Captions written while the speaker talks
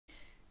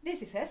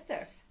This is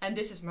Esther. And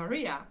this is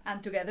Maria.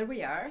 And together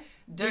we are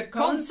the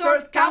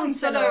Consort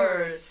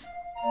Counsellors.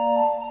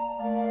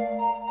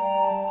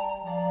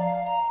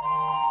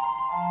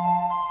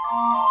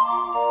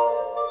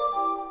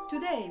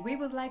 Today we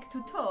would like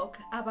to talk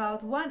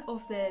about one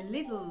of the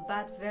little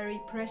but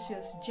very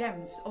precious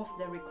gems of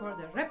the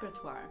recorder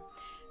repertoire,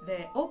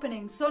 the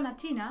opening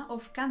Sonatina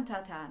of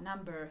Cantata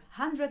number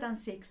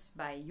 106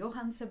 by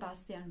Johann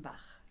Sebastian Bach.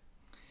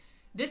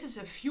 This is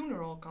a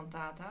funeral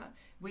cantata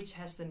which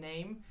has the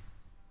name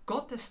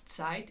Gottes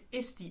Zeit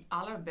ist die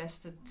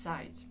allerbeste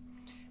Zeit.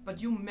 But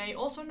you may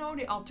also know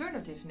the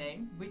alternative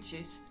name, which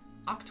is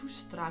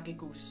Actus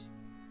Tragicus.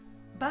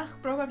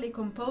 Bach probably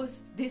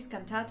composed this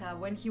cantata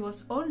when he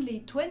was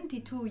only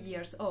 22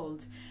 years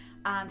old,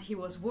 and he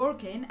was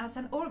working as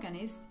an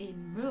organist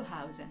in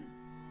Mühlhausen.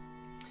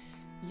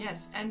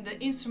 Yes, and the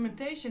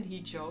instrumentation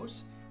he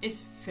chose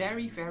is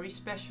very, very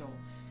special.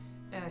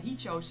 He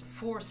chose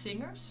 4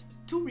 singers,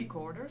 2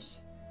 recorders,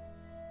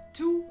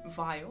 2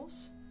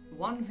 viols,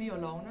 1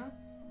 violone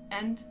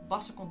and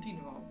basso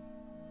continuo.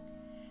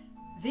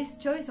 This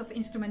choice of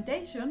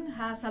instrumentation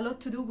has a lot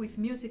to do with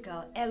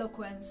musical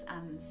eloquence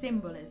and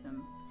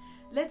symbolism.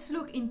 Let's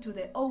look into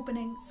the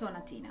opening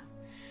Sonatina.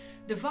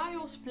 The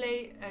viols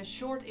play a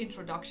short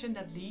introduction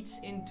that leads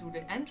into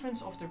the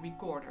entrance of the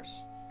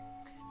recorders.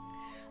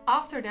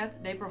 After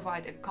that, they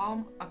provide a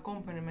calm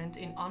accompaniment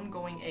in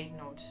ongoing 8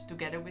 notes,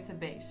 together with the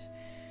bass.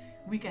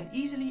 We can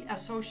easily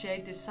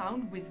associate this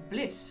sound with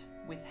bliss,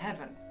 with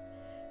heaven.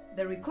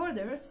 The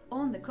recorders,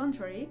 on the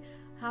contrary,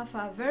 have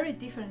a very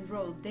different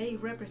role. They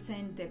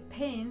represent the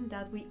pain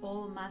that we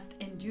all must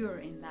endure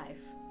in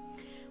life.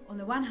 On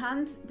the one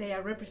hand, they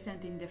are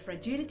representing the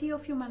fragility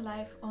of human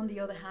life. On the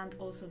other hand,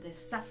 also the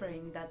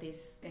suffering that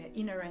is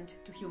inherent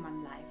to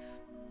human life.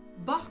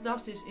 Bach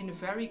does this in a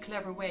very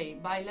clever way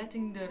by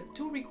letting the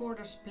 2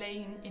 recorders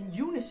playing in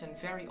unison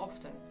very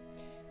often.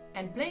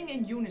 And playing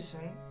in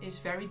unison is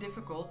very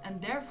difficult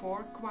and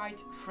therefore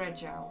quite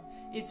fragile.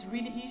 It's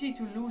really easy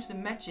to lose the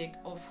magic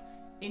of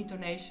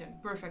intonation,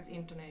 perfect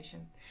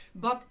intonation.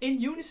 But in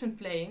unison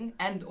playing,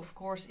 and of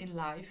course in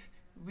life,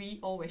 we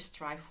always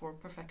strive for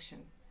perfection.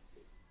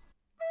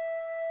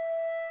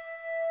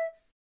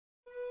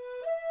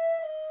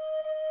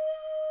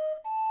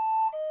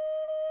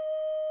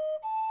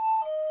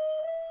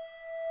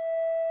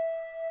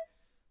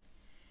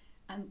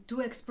 And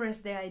to express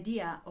the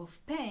idea of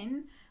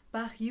pain,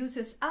 Bach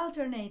uses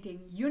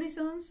alternating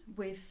unisons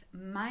with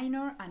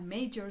minor and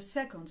major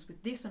seconds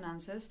with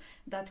dissonances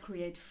that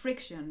create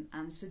friction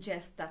and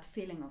suggest that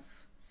feeling of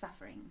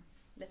suffering.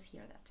 Let's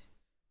hear that.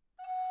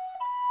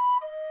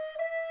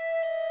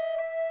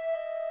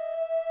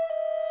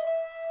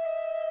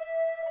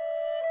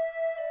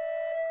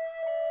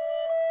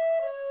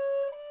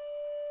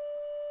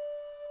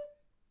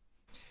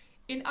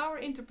 In our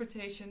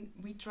interpretation,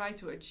 we try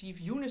to achieve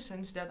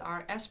unisons that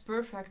are as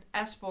perfect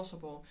as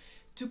possible,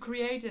 to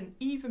create an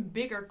even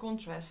bigger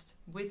contrast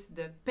with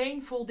the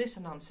painful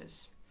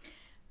dissonances.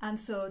 And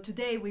so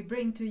today we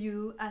bring to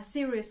you a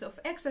series of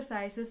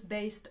exercises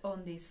based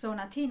on the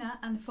Sonatina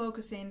and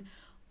focusing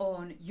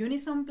on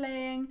unison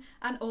playing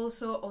and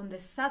also on the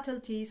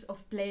subtleties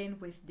of playing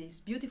with these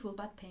beautiful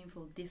but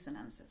painful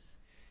dissonances.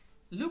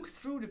 Look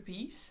through the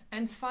piece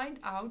and find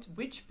out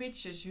which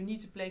pitches you need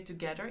to play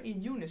together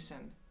in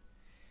unison.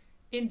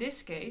 In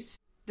this case,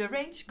 the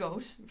range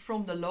goes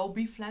from the low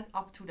B flat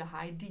up to the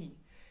high D.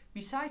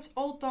 Besides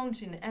all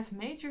tones in the F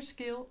major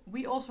scale,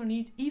 we also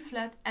need E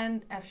flat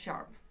and F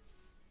sharp.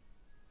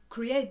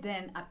 Create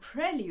then a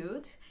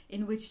prelude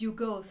in which you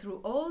go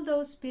through all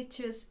those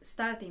pitches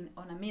starting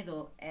on a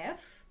middle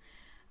F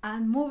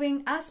and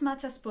moving as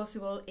much as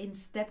possible in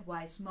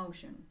stepwise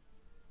motion.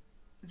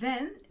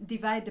 Then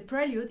divide the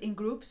prelude in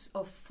groups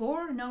of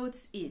 4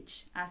 notes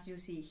each, as you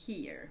see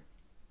here.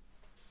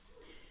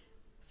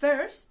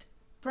 First,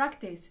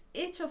 practice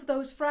each of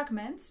those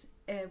fragments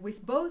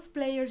with both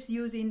players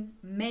using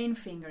main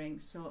fingering,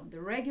 so the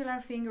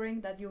regular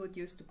fingering that you would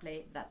use to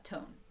play that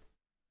tone.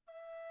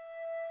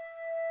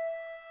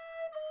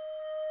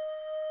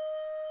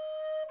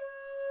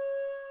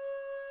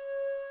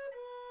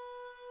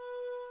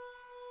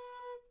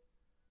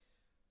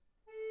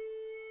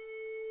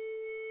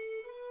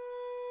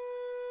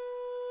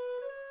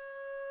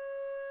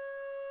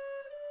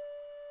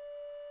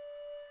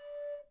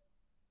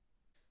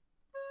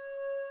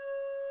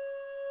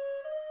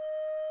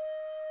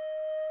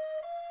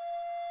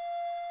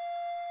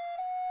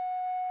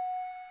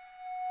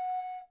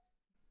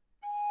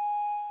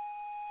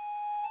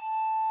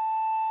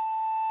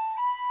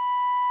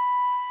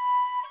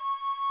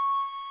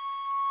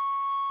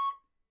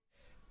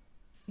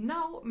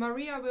 Now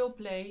Maria will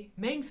play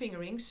main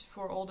fingerings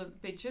for all the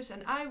pitches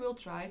and I will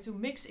try to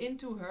mix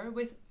into her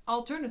with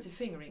alternative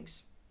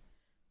fingerings.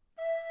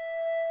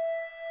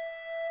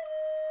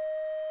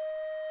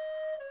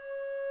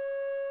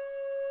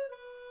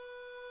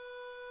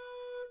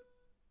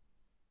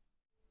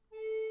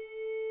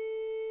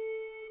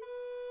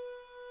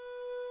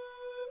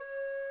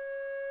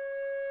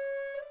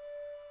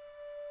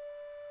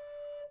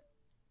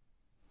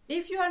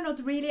 If you are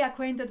not really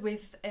acquainted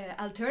with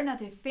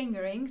alternative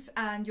fingerings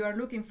and you are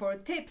looking for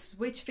tips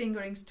which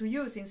fingerings to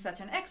use in such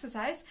an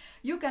exercise,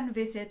 you can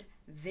visit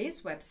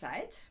this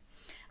website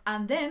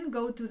and then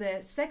go to the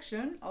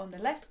section on the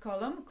left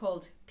column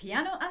called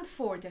Piano and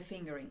Forte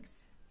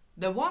fingerings.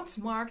 The ones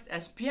marked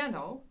as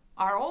piano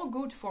are all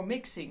good for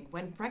mixing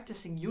when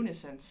practicing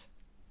unisons.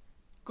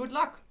 Good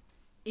luck!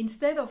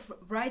 Instead of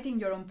writing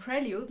your own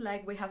prelude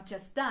like we have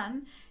just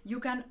done, you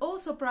can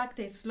also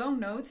practice long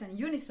notes and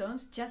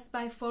unisons just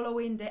by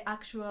following the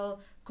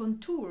actual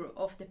contour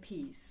of the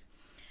piece.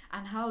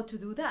 And how to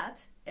do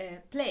that?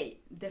 Play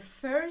the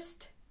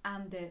first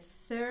and the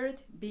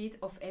third beat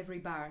of every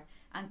bar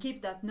and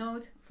keep that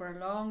note for a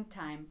long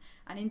time.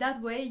 And in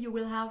that way you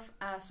will have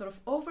a sort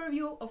of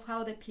overview of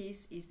how the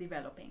piece is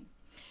developing.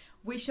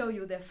 We show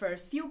you the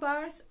first few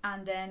bars,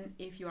 and then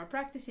if you are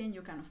practicing,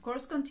 you can of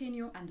course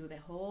continue and do the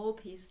whole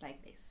piece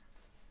like this.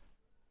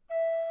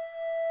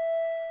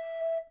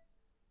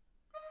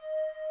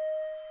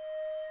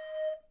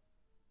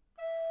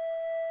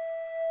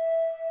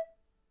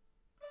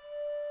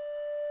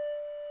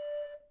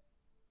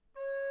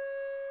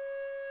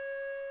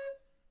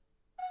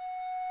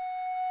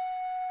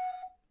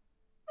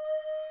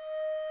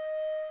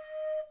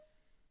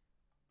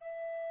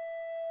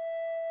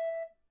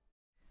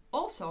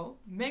 Also,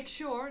 make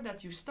sure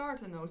that you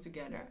start a note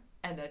together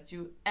and that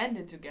you end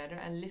it together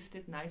and lift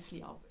it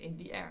nicely up in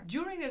the air.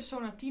 During the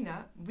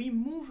sonatina, we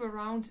move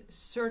around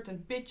certain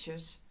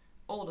pitches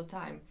all the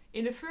time.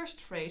 In the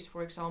first phrase,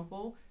 for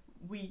example,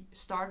 we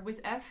start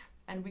with F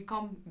and we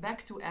come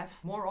back to F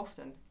more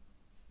often.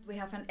 We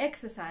have an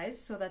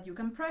exercise so that you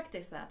can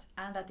practice that,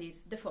 and that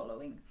is the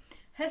following.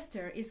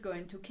 Hester is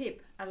going to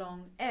keep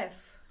along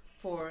F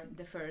for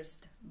the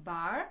first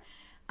bar,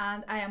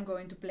 and I am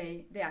going to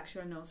play the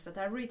actual notes that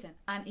are written.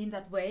 And in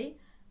that way,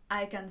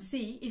 I can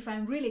see if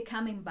I'm really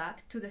coming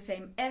back to the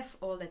same F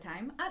all the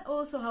time, and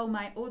also how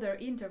my other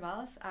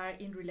intervals are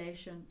in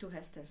relation to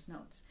Hester's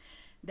notes.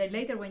 Then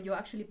later, when you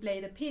actually play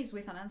the piece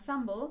with an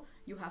ensemble,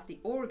 you have the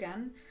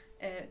organ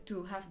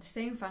to have the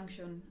same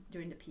function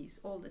during the piece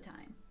all the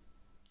time.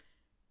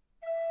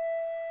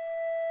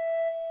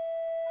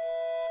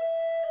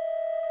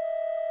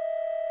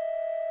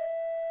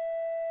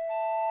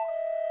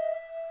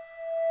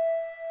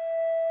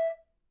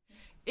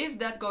 If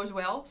that goes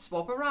well,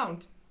 swap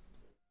around.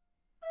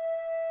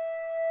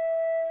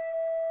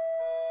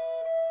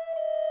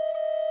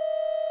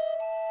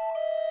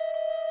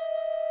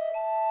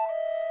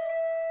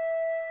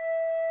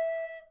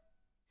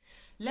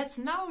 Let's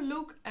now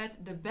look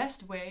at the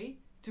best way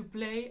to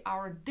play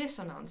our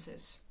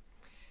dissonances.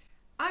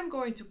 I'm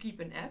going to keep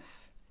an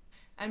F,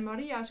 and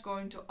Maria is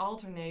going to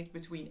alternate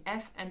between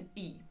F and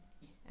E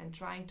and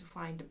trying to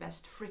find the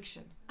best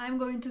friction. I'm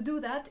going to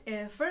do that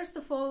first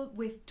of all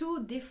with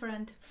two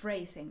different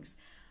phrasings.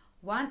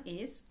 One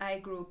is I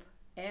group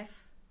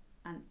F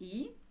and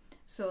E,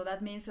 so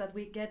that means that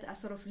we get a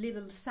sort of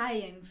little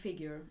sighing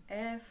figure,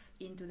 F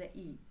into the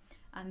E.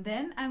 And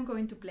then I'm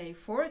going to play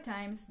 4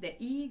 times the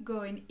E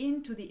going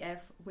into the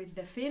F with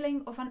the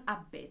feeling of an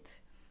upbeat.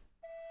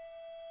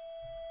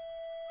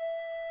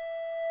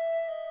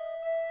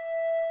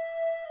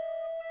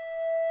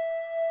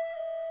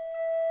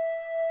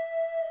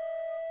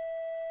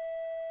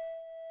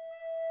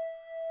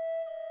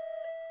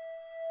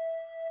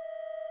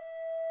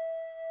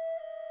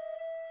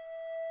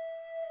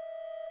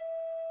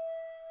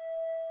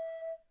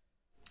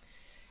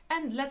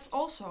 And let's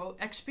also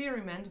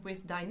experiment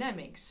with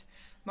dynamics.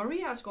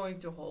 Maria is going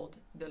to hold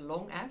the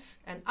long F,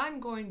 and I'm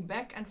going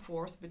back and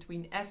forth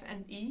between F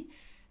and E,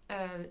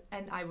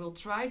 and I will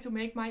try to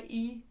make my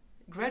E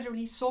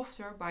gradually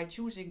softer by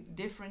choosing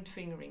different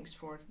fingerings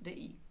for the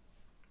E.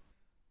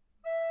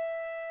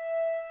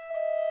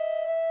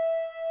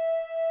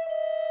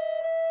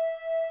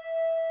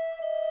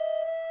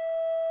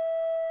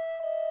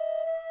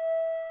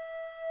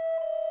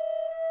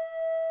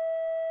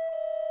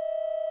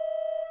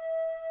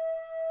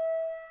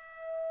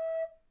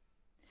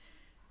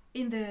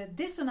 In the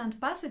dissonant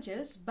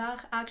passages,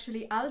 Bach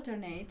actually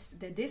alternates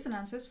the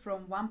dissonances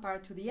from one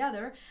part to the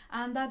other,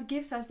 and that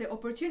gives us the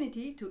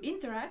opportunity to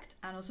interact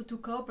and also to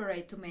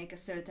cooperate to make a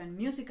certain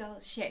musical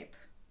shape.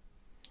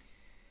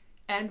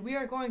 And we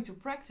are going to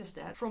practice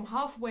that from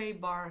halfway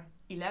bar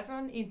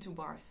 11 into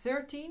bar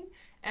 13,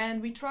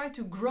 and we try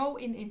to grow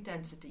in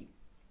intensity.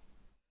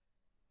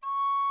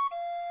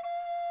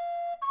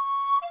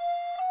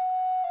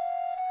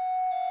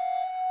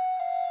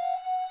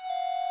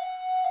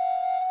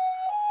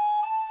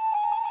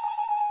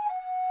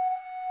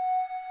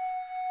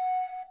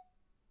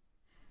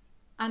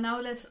 And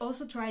now let's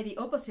also try the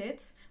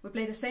opposite. We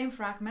play the same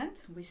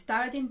fragment. We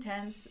start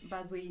intense,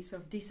 but we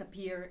sort of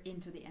disappear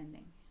into the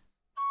ending.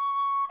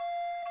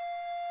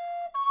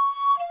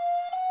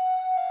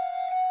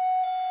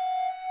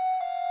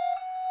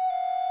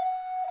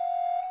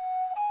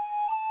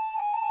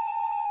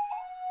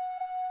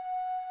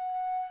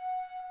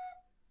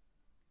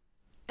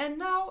 And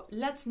now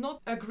let's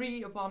not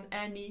agree upon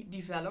any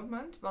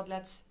development, but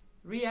let's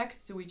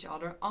react to each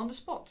other on the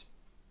spot.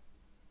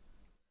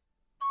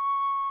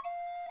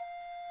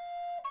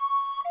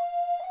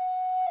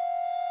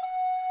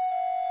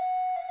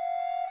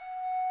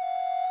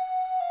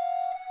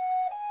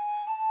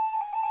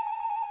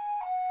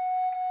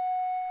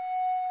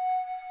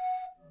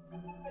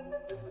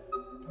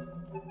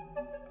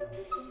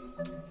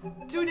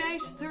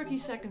 Today's 30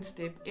 Seconds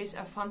tip is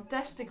a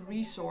fantastic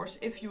resource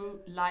if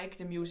you like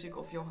the music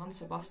of Johann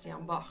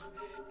Sebastian Bach.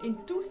 In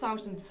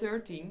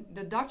 2013,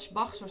 the Dutch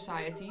Bach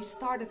Society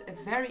started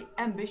a very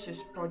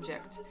ambitious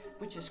project,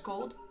 which is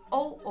called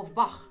All of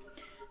Bach.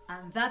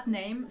 And that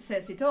name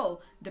says it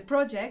all. The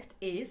project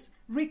is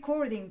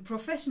recording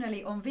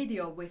professionally on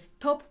video with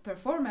top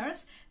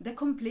performers the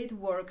complete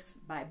works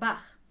by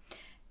Bach.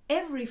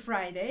 Every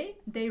Friday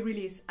they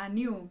release a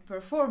new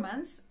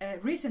performance.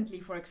 Recently,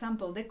 for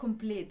example, the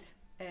complete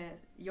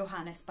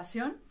Johannes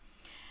Passion.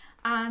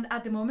 And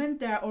at the moment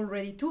there are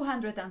already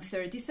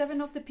 237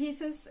 of the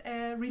pieces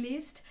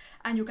released,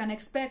 and you can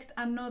expect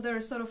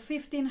another sort of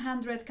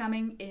 1500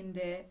 coming in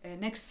the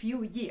next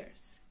few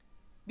years.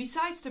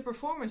 Besides the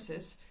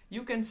performances,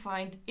 you can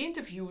find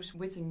interviews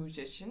with the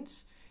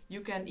musicians.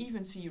 You can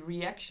even see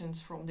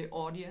reactions from the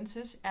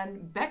audiences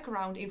and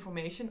background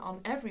information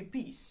on every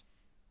piece.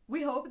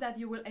 We hope that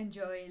you will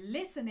enjoy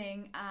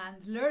listening and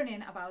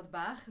learning about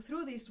Bach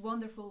through this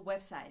wonderful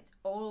website,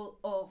 All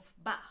of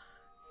Bach.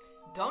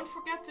 Don't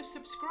forget to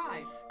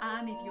subscribe.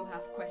 And if you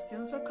have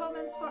questions or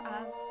comments for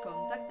us,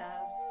 contact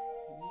us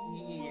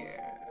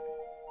here.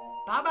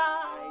 Bye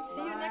bye.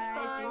 See you next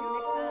time. See you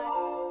next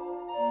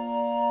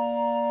time.